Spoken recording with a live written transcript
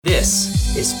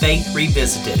is Faith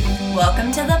Revisited.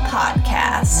 Welcome to the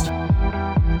podcast.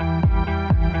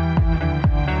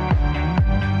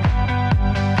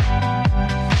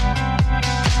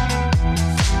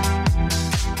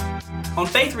 On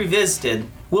Faith Revisited,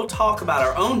 we'll talk about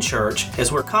our own church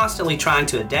as we're constantly trying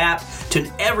to adapt to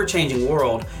an ever-changing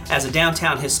world as a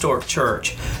downtown historic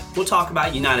church. We'll talk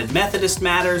about United Methodist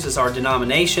matters as our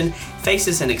denomination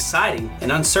faces an exciting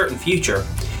and uncertain future.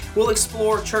 We'll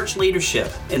explore church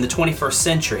leadership in the 21st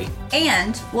century.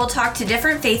 And we'll talk to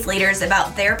different faith leaders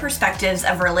about their perspectives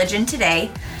of religion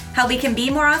today, how we can be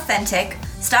more authentic,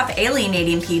 stop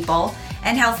alienating people,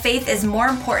 and how faith is more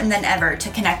important than ever to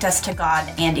connect us to God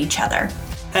and each other.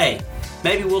 Hey,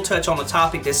 maybe we'll touch on a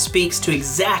topic that speaks to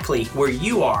exactly where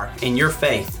you are in your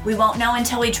faith. We won't know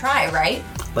until we try, right?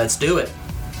 Let's do it.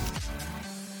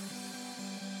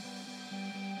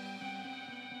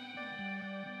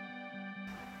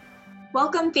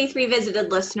 Welcome, Faith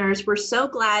Revisited listeners. We're so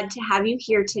glad to have you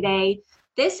here today.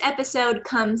 This episode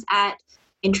comes at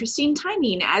interesting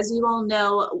timing. As you all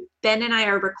know, Ben and I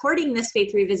are recording this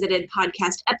Faith Revisited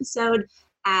podcast episode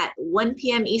at 1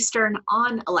 p.m. Eastern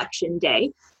on Election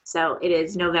Day. So it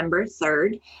is November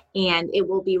 3rd, and it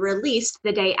will be released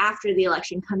the day after the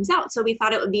election comes out. So we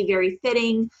thought it would be very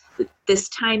fitting, this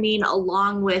timing,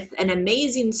 along with an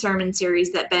amazing sermon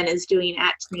series that Ben is doing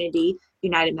at Trinity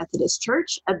United Methodist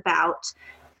Church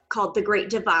called The Great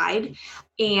Divide.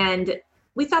 And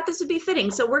we thought this would be fitting.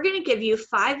 So we're going to give you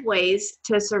 5 ways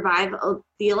to survive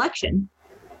the election.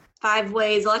 5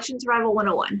 ways, election survival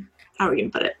 101. How are we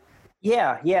going to put it?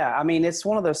 Yeah. I mean, it's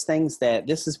one of those things that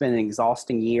this has been an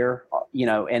exhausting year,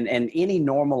 and any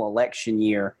normal election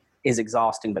year is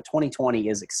exhausting, but 2020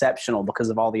 is exceptional because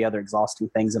of all the other exhausting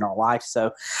things in our life.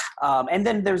 So, and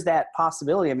then there's that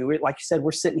possibility. I mean, like you said,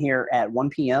 we're sitting here at 1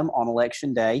 p.m. on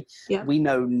election day. Yeah. We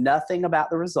know nothing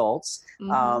about the results,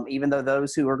 even though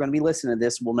those who are going to be listening to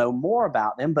this will know more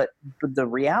about them. But the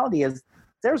reality is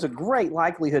there's a great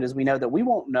likelihood, as we know, that we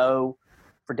won't know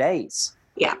for days.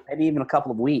 Yeah. Maybe even a couple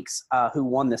of weeks, who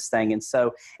won this thing. And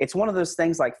so it's one of those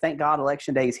things like, thank God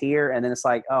election day is here. And then it's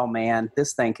like, oh man,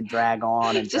 this thing could drag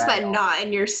on. And just that knot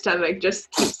in your stomach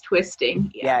just keeps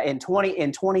twisting. Yeah. In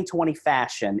 2020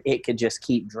 fashion, it could just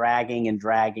keep dragging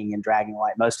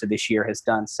like most of this year has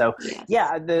done. So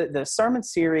yes. The sermon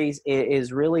series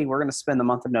is really, we're going to spend the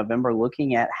month of November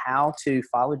looking at how to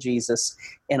follow Jesus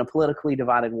in a politically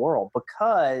divided world,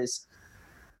 because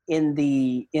in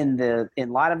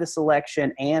light of this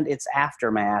election and its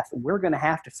aftermath, we're going to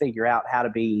have to figure out how to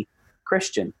be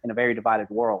Christian in a very divided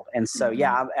world. And so,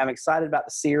 I'm excited about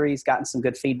the series, gotten some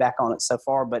good feedback on it so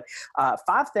far, but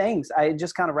 5 things, I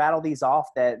just kind of rattle these off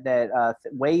that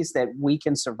ways that we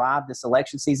can survive this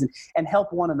election season and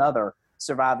help one another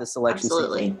survive this election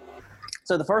season.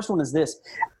 So the first one is this: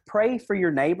 pray for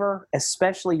your neighbor,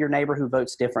 especially your neighbor who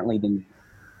votes differently than you.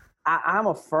 I'm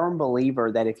a firm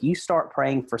believer that if you start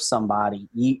praying for somebody,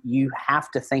 you have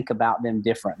to think about them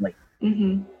differently.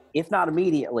 Mm-hmm. If not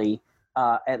immediately,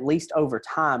 at least over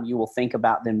time, you will think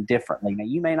about them differently. Now,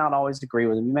 you may not always agree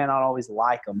with them. You may not always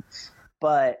like them.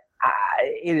 But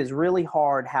it is really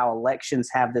hard how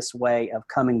elections have this way of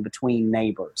coming between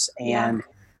neighbors. And,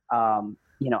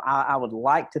 I would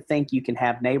like to think you can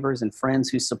have neighbors and friends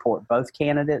who support both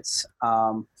candidates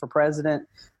for president,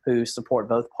 who support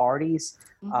both parties.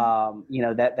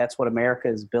 Mm-hmm. That's what America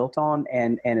is built on.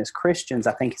 And as Christians,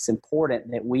 I think it's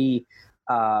important that we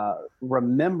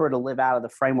remember to live out of the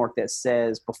framework that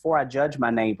says, before I judge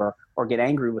my neighbor or get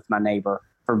angry with my neighbor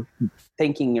for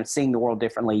thinking and seeing the world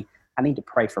differently, I need to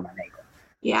pray for my neighbor.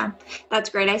 Yeah, that's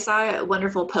great. I saw a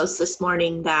wonderful post this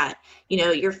morning that,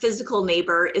 your physical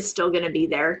neighbor is still going to be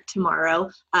there tomorrow.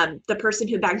 The person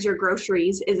who bags your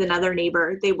groceries is another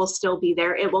neighbor. They will still be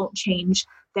there. It won't change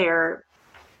their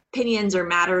opinions or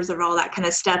matters or all that kind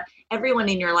of stuff. Everyone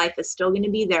in your life is still going to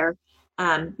be there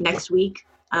next week,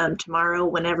 tomorrow,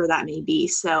 whenever that may be.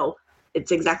 So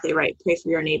it's exactly right. Pray for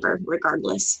your neighbor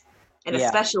regardless. And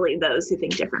especially those who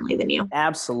think differently than you.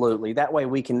 Absolutely. That way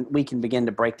we can begin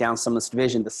to break down some of this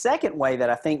division. The second way that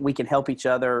I think we can help each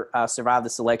other survive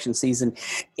this election season,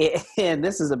 and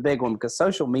this is a big one because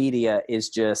social media is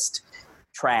just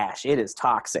trash. It is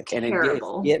toxic. And it's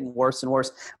getting worse and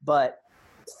worse. But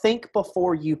think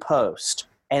before you post.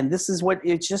 And this is what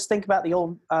it's just think about the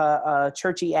old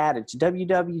churchy adage,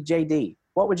 WWJD.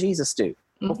 What would Jesus do?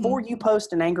 Before you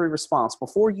post an angry response,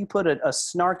 before you put a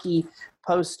snarky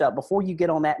post up, before you get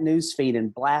on that news feed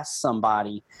and blast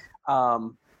somebody,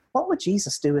 what would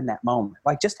Jesus do in that moment?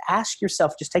 Like, just ask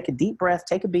yourself, just take a deep breath,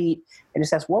 take a beat, and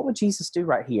just ask, what would Jesus do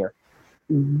right here?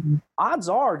 Odds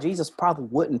are Jesus probably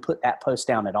wouldn't put that post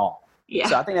down at all. Yeah.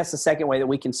 So I think that's the second way that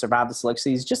we can survive this election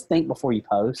season. Just think before you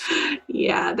post.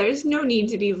 Yeah, there's no need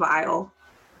to be vile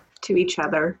to each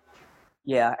other.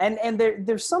 Yeah, and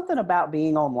there's something about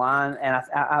being online, and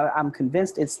I'm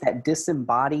convinced it's that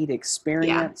disembodied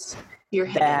experience You're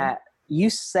hidden. that you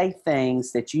say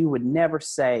things that you would never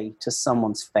say to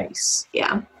someone's face.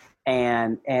 Yeah.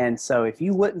 And so if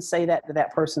you wouldn't say that to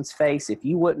that person's face, if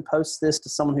you wouldn't post this to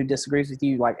someone who disagrees with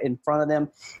you, like in front of them,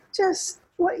 just,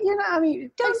 well, I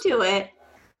mean, Don't do it.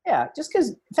 Yeah, just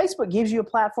because Facebook gives you a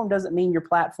platform doesn't mean your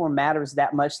platform matters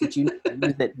that much that you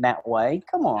use it in that way.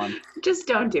 Come on. Just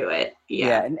don't do it.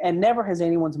 Yeah. And never has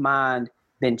anyone's mind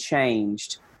been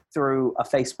changed through a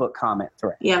Facebook comment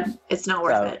thread. Yeah, it's not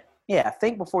worth it. Yeah,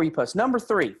 think before you post. Number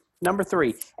three,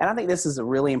 and I think this is a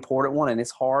really important one, and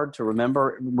it's hard to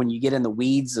remember when you get in the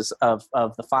weeds of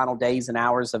the final days and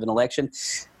hours of an election.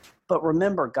 But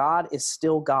remember, God is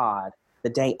still God the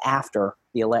day after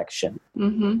the election.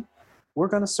 Mm-hmm. We're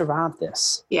going to survive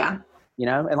this. Yeah.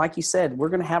 And like you said, we're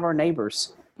going to have our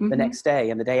neighbors the next day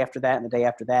and the day after that and the day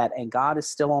after that. And God is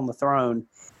still on the throne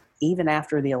even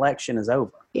after the election is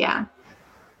over. Yeah.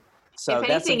 So if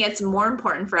anything, it's more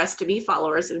important for us to be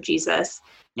followers of Jesus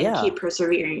and keep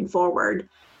persevering forward.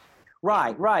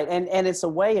 Right. And it's a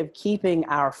way of keeping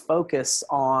our focus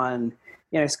on,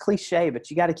 it's cliche, but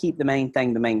you got to keep the main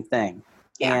thing.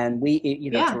 Yeah. And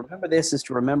to remember this is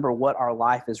to remember what our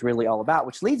life is really all about,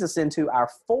 which leads us into our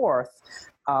fourth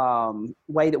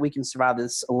way that we can survive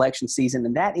this election season,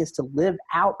 and that is to live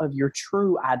out of your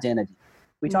true identity.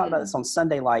 We talked about this on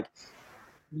Sunday, like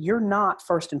you're not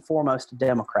first and foremost a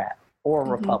Democrat or a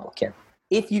Republican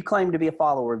if you claim to be a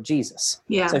follower of Jesus.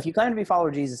 Yeah. So if you claim to be a follower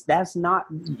of Jesus, that's not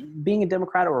being a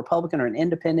Democrat or Republican or an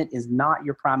independent is not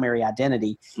your primary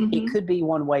identity. Mm-hmm. It could be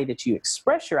one way that you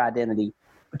express your identity,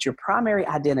 but your primary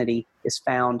identity is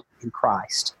found in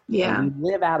Christ. Yeah. And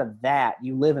you live out of that.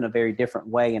 You live in a very different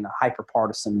way in a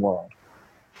hyper-partisan world.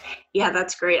 Yeah,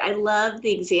 that's great. I love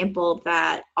the example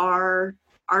that our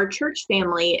church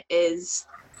family is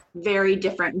very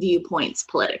different viewpoints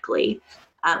politically.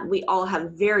 We all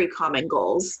have very common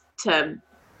goals to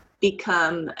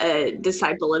become a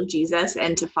disciple of Jesus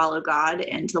and to follow God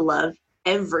and to love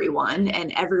everyone,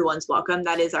 and everyone's welcome.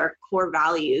 That is our core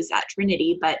values at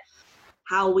Trinity. But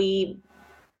how we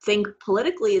think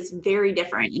politically is very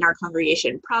different in our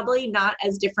congregation. Probably not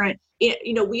as different.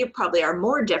 We probably are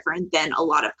more different than a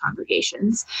lot of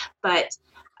congregations, but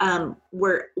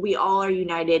we all are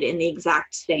united in the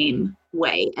exact same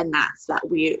way, and that's that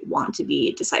we want to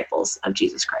be disciples of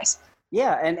Jesus Christ.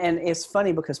 Yeah, and it's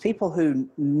funny because people who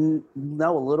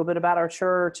know a little bit about our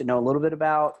church and know a little bit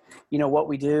about what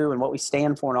we do and what we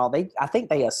stand for and all, I think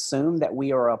they assume that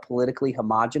we are a politically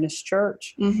homogenous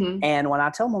church. Mm-hmm. And when I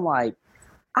tell them, like,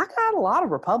 I got a lot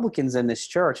of Republicans in this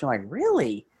church, I'm like,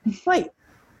 really? Like,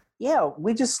 yeah,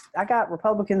 I got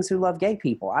Republicans who love gay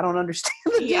people. I don't understand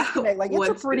the disconnect. Like, it's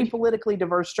a pretty politically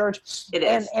diverse church. It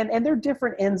is. And they're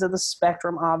different ends of the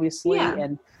spectrum, obviously. Yeah.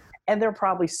 And there are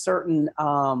probably certain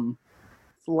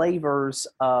flavors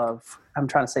of, I'm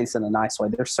trying to say this in a nice way,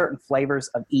 there's certain flavors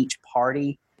of each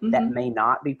party that may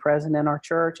not be present in our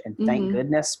church. And thank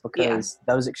goodness, because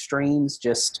those extremes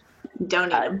just don't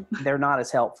need them. They're not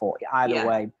as helpful either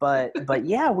way. But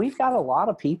yeah, we've got a lot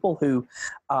of people who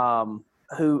are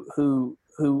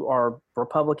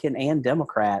Republican and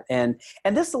Democrat, and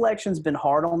this election's been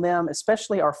hard on them,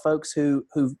 especially our folks who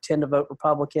tend to vote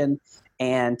Republican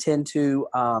and tend to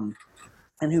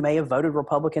and who may have voted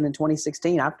Republican in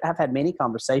 2016. I've had many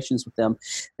conversations with them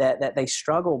that they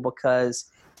struggle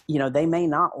because they may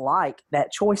not like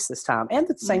that choice this time, and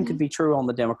the same could be true on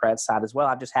the Democrat side as well.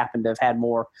 I just happen to have had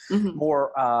more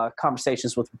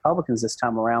conversations with Republicans this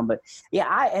time around. But yeah,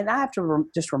 I have to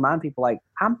just remind people, like,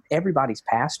 I'm everybody's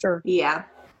pastor. Yeah.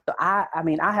 So I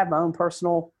have my own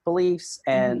personal beliefs,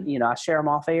 and I share them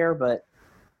off air, but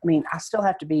I still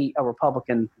have to be a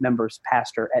Republican member's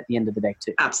pastor at the end of the day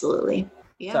too. Absolutely.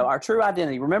 Yeah. So our true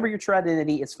identity, remember your true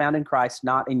identity is found in Christ,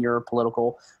 not in your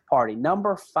political party.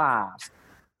 Number 5,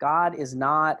 God is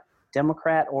not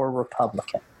Democrat or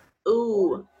Republican.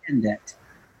 Ooh. Independent.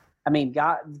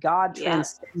 God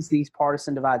transcends these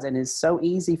partisan divides, and it's so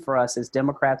easy for us as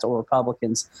Democrats or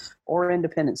Republicans or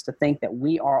independents to think that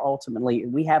we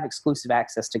have exclusive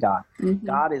access to God. Mm-hmm.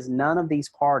 God is none of these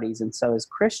parties, and so as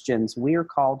Christians, we are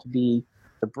called to be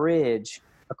the bridge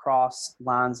across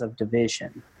lines of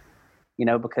division.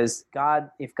 Because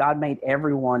if God made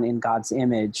everyone in God's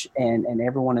image and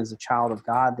everyone is a child of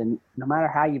God, then no matter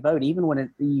how you vote, even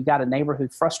when you got a neighbor who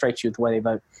frustrates you with the way they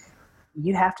vote,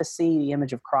 you have to see the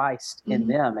image of Christ in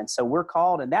them. And so we're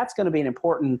called, and that's going to be an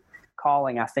important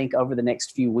calling, I think, over the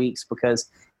next few weeks,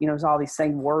 because, there's all these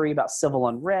things, worry about civil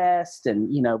unrest and,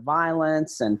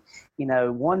 violence, and,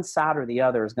 one side or the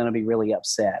other is going to be really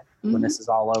upset when this is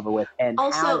all over with. And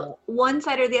also, one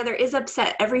side or the other is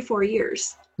upset every 4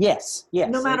 years. Yes.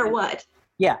 No matter what.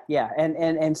 Yeah.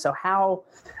 And so how,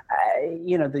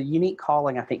 the unique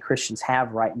calling I think Christians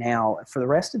have right now for the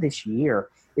rest of this year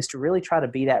is to really try to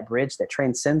be that bridge that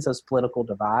transcends those political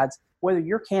divides, whether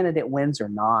your candidate wins or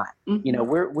not.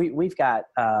 We've got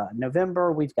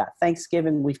November, we've got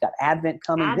Thanksgiving, we've got Advent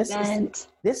coming.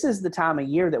 This is the time of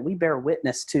year that we bear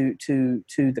witness to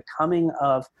the coming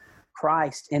of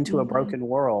Christ into a broken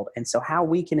world. And so how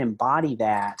we can embody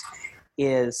that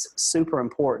is super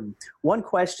important. One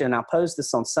question, I posed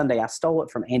this on Sunday, I stole it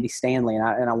from Andy Stanley, and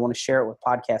I want to share it with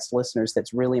podcast listeners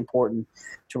that's really important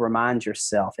to remind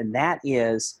yourself. And that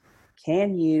is,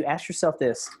 ask yourself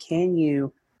this, can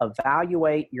you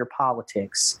evaluate your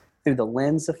politics through the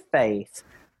lens of faith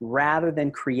rather than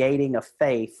creating a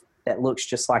faith that looks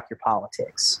just like your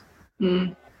politics?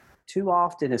 Too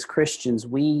often as Christians,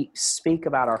 we speak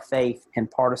about our faith in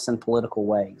partisan political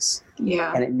ways.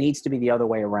 Yeah. And it needs to be the other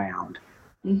way around.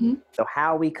 So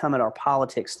how we come at our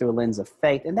politics through a lens of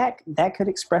faith, and that could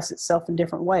express itself in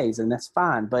different ways, and that's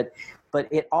fine. But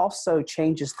it also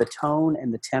changes the tone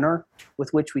and the tenor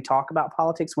with which we talk about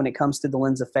politics when it comes to the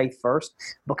lens of faith first,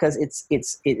 because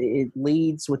it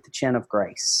leads with the chin of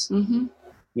grace.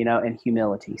 And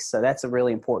humility. So that's a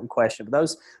really important question. But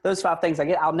those 5 things,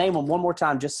 I'll name them one more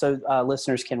time just so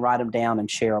listeners can write them down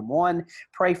and share them. 1,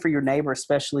 pray for your neighbor,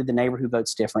 especially the neighbor who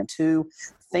votes different. 2,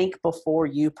 think before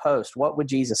you post. What would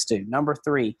Jesus do? Number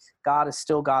 3, God is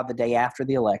still God the day after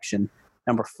the election.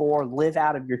 Number 4, live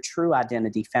out of your true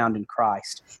identity found in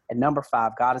Christ. And number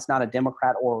 5, God is not a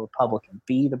Democrat or a Republican.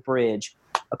 Be the bridge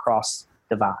across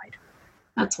divide.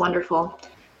 That's wonderful.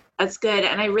 That's good.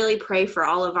 And I really pray for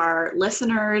all of our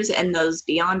listeners and those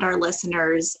beyond our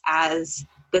listeners as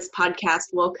this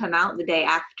podcast will come out the day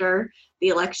after the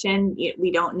election.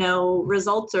 We don't know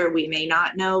results, or we may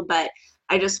not know, but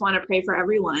I just want to pray for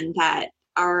everyone that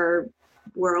our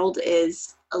world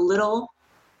is a little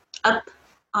up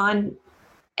on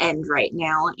end right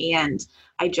now. And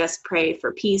I just pray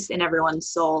for peace in everyone's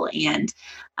soul, and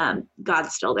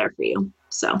God's still there for you.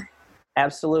 So.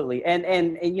 Absolutely. And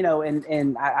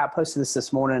I posted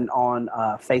this morning on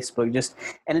Facebook,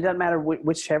 and it doesn't matter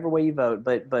whichever way you vote,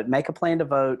 but make a plan to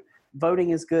vote. Voting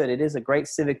is good. It is a great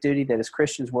civic duty that as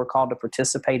Christians we're called to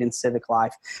participate in civic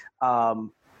life.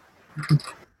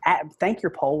 Thank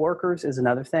your poll workers is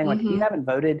another thing. Like if you haven't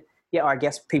voted, I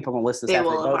guess people are going to listen to this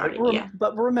after they vote.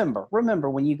 But remember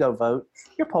when you go vote,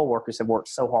 your poll workers have worked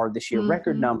so hard this year,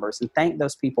 record numbers, and thank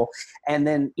those people. And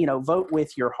then, vote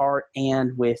with your heart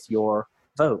and with your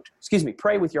vote.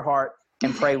 Pray with your heart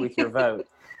and pray with your vote.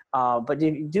 But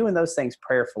doing those things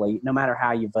prayerfully, no matter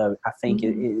how you vote, I think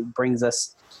it brings a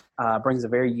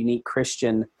very unique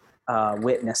Christian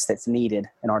witness that's needed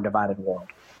in our divided world.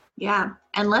 Yeah.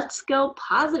 And let's go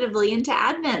positively into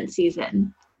Advent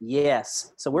season.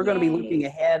 Yes. So we're going to be looking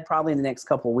ahead probably in the next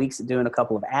couple of weeks at doing a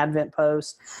couple of Advent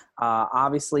posts.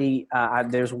 Obviously,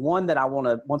 there's one that I want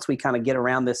to, once we kind of get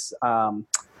around this, a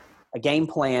game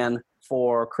plan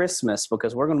for Christmas,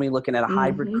 because we're going to be looking at a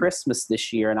hybrid Christmas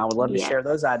this year. And I would love to share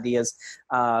those ideas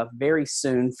very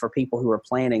soon for people who are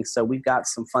planning. So we've got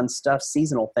some fun stuff,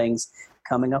 seasonal things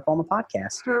coming up on the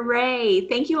podcast. Hooray.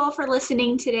 Thank you all for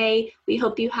listening today. We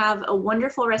hope you have a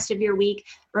wonderful rest of your week.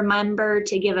 Remember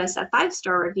to give us a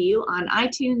 5-star review on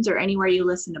iTunes or anywhere you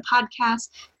listen to podcasts,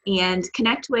 and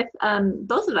connect with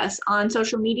both of us on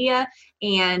social media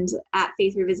and at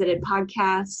Faith Revisited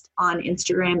Podcast on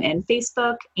Instagram and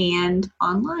Facebook and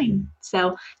online.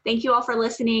 So thank you all for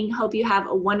listening. Hope you have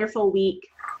a wonderful week.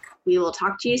 We will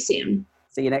talk to you soon.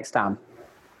 See you next time.